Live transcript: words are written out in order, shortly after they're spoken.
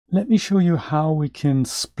Let me show you how we can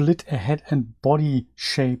split a head and body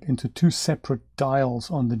shape into two separate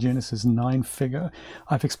dials on the Genesis 9 figure.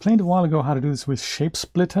 I've explained a while ago how to do this with Shape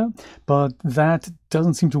Splitter, but that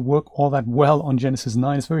doesn't seem to work all that well on Genesis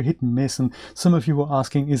 9. It's very hit and miss, and some of you were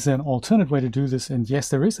asking, is there an alternate way to do this? And yes,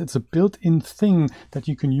 there is. It's a built-in thing that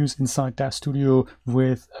you can use inside Daz Studio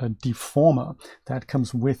with a deformer that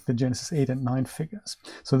comes with the Genesis 8 and 9 figures.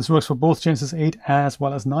 So this works for both Genesis 8 as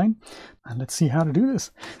well as 9. And let's see how to do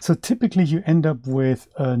this. So typically you end up with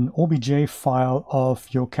an OBJ file of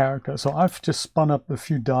your character. So I've just spun up a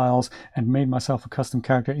few dials and made myself a custom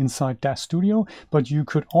character inside Daz Studio, but you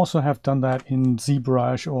could also have done that in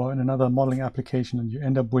ZBrush or in another modeling application, and you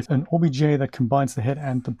end up with an OBJ that combines the head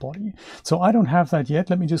and the body. So I don't have that yet.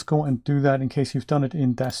 Let me just go and do that in case you've done it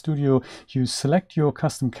in Daz Studio. You select your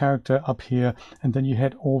custom character up here, and then you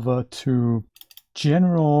head over to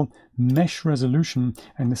General Mesh Resolution,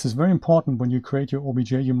 and this is very important. When you create your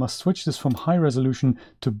OBJ, you must switch this from high resolution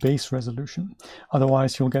to base resolution.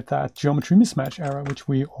 Otherwise you'll get that geometry mismatch error, which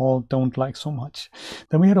we all don't like so much.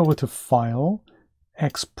 Then we head over to File,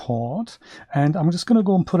 Export, and I'm just going to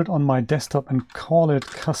go and put it on my desktop and call it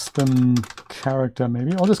custom character.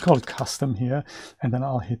 Maybe I'll just call it custom here, and then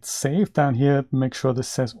I'll hit save. Down here, make sure this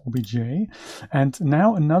says OBJ. And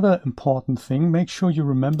now another important thing, make sure you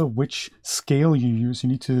remember which scale you use. You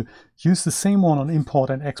need to use the same one on import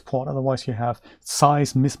and export, otherwise you have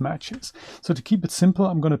size mismatches. So to keep it simple,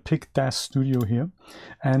 I'm going to pick Daz Studio here.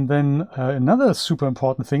 And then another super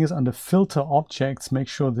important thing is under Filter Objects, make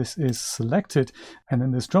sure this is selected. And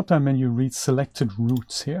in this drop-down menu, read Selected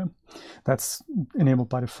Roots here. That's enabled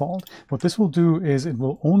by default. What this will do is it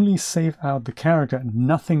will only save out the character and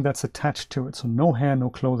nothing that's attached to it. So no hair, no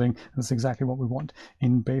clothing. That's exactly what we want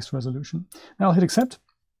in base resolution. Now I'll hit accept,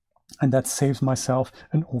 and that saves myself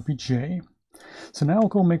an OBJ. So now I'll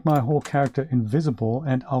go make my whole character invisible,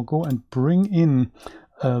 and I'll go and bring in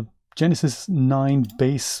a Genesis 9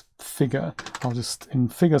 base figure. In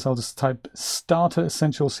figures, I'll just type starter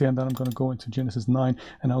essentials here, and then I'm going to go into Genesis 9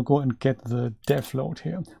 and I'll go and get the dev load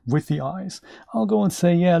here with the eyes. I'll go and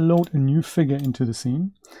say, yeah, load a new figure into the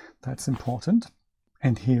scene. That's important.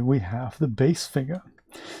 And here we have the base figure.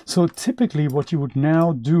 So typically what you would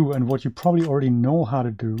now do, and what you probably already know how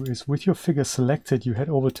to do, is with your figure selected, you head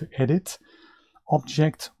over to Edit,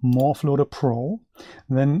 Object, Morph Loader Pro.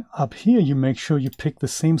 Then up here you make sure you pick the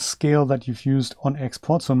same scale that you've used on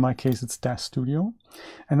export. So in my case it's Daz Studio.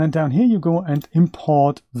 And then down here you go and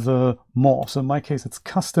import the morph. So in my case it's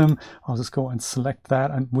custom. I'll just go and select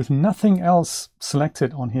that, and with nothing else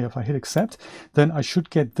selected on here, if I hit accept, then I should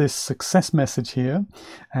get this success message here.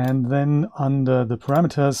 And then under the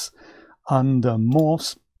parameters, under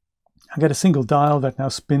morphs, I get a single dial that now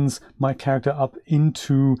spins my character up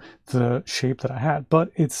into the shape that I had,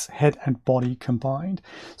 but it's head and body combined.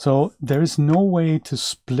 So there is no way to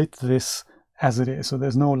split this as it is. So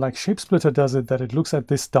there's no, like Shape Splitter does it, that it looks at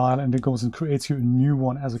this dial and it goes and creates you a new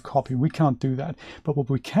one as a copy. We can't do that. But what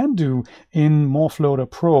we can do in Morph Loader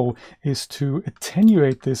Pro is to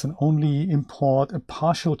attenuate this and only import a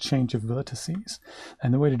partial change of vertices.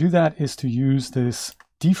 And the way to do that is to use this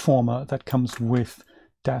deformer that comes with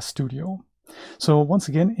Daz Studio. So once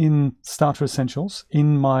again, in Starter Essentials,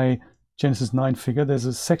 in my Genesis 9 figure, there's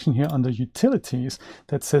a section here under Utilities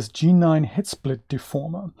that says G9 Head Split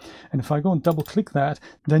Deformer. And if I go and double click that,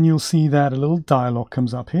 then you'll see that a little dialog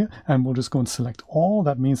comes up here, and we'll just go and select all.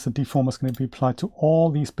 That means the deformer is going to be applied to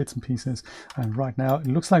all these bits and pieces. And right now it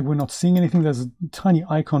looks like we're not seeing anything. There's a tiny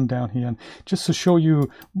icon down here, and just to show you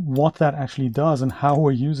what that actually does and how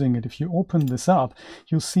we're using it, if you open this up,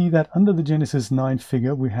 you'll see that under the Genesis 9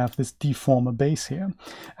 figure we have this deformer base here,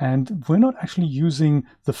 and we're not actually using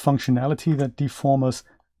the functionality that deformers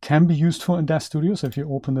can be used for in Daz Studio. So if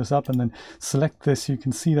you open this up and then select this, you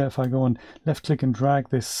can see that if I go and left click and drag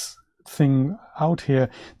this thing out here,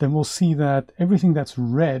 then we'll see that everything that's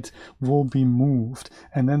red will be moved,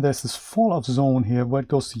 and then there's this fall off zone here where it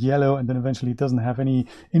goes to yellow, and then eventually it doesn't have any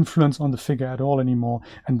influence on the figure at all anymore.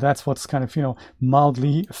 And that's what's kind of, you know,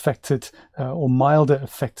 mildly affected or milder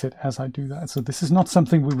affected as I do that. So this is not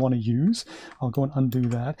something we want to use. I'll go and undo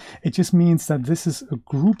that. It just means that this is a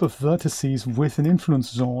group of vertices with an influence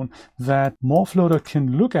zone that Morph Loader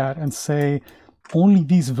can look at and say, only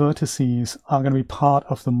these vertices are going to be part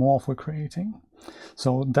of the morph we're creating.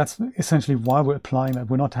 So that's essentially why we're applying that.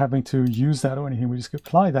 We're not having to use that or anything. We just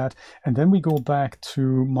apply that, and then we go back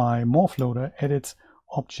to my Morph Loader, Edit,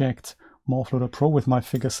 Object, Morph Loader Pro with my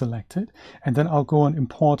figure selected, and then I'll go and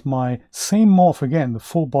import my same morph again, the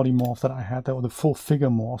full body morph that I had there, or the full figure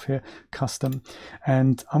morph here, custom.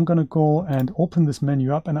 And I'm going to go and open this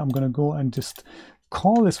menu up, and I'm going to go and just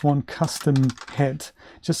call this one custom head,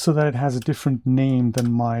 just so that it has a different name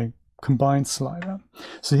than my combined slider.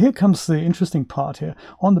 So here comes the interesting part here.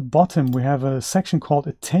 On the bottom we have a section called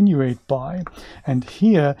attenuate by, and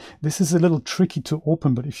here this is a little tricky to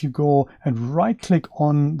open, but if you go and right click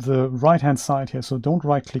on the right hand side here, so don't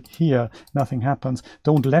right click here, nothing happens,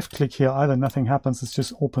 don't left click here either, nothing happens, it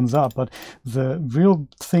just opens up. But the real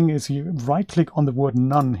thing is you right click on the word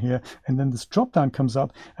none here, and then this drop down comes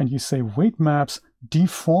up and you say weight maps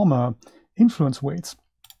deformer influence weights.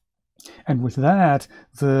 And with that,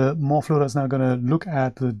 the Morph Loader is now going to look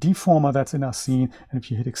at the deformer that's in our scene. And if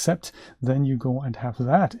you hit accept, then you go and have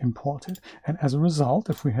that imported. And as a result,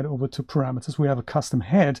 if we head over to parameters, we have a custom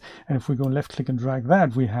head. And if we go left click and drag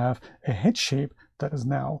that, we have a head shape that is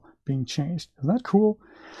now being changed. Isn't that cool?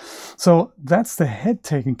 So that's the head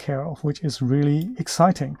taken care of, which is really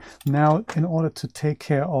exciting. Now, in order to take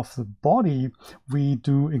care of the body, we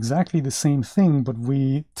do exactly the same thing, but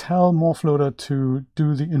we tell Morph Loader to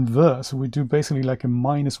do the inverse. We do basically like a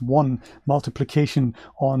 -1 multiplication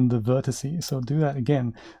on the vertices. So do that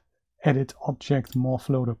again. Edit Object Morph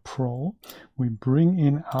Loader Pro. We bring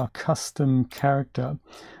in our custom character.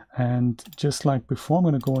 And just like before, I'm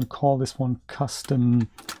going to go and call this one custom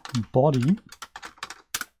body.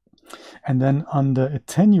 And then under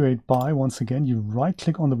attenuate by, once again, you right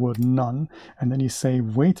click on the word none, and then you say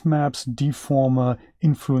weight maps deformer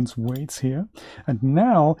influence weights here. And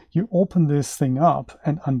now you open this thing up,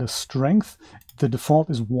 and under strength, the default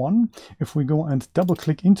is 1. If we go and double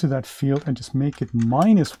click into that field and just make it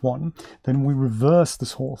 -1, then we reverse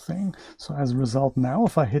this whole thing. So as a result now,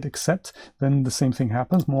 if I hit accept, then the same thing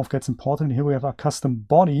happens. Morph gets imported, and here we have our custom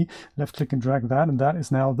body. Left click and drag that, and that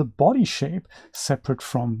is now the body shape separate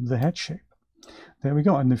from the head shape. There we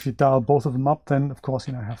go. And if you dial both of them up, then of course,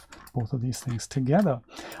 you know, have both of these things together.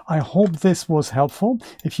 I hope this was helpful.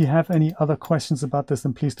 If you have any other questions about this,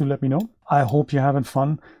 then please do let me know. I hope you're having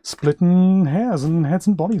fun splitting hairs and heads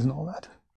and bodies and all that.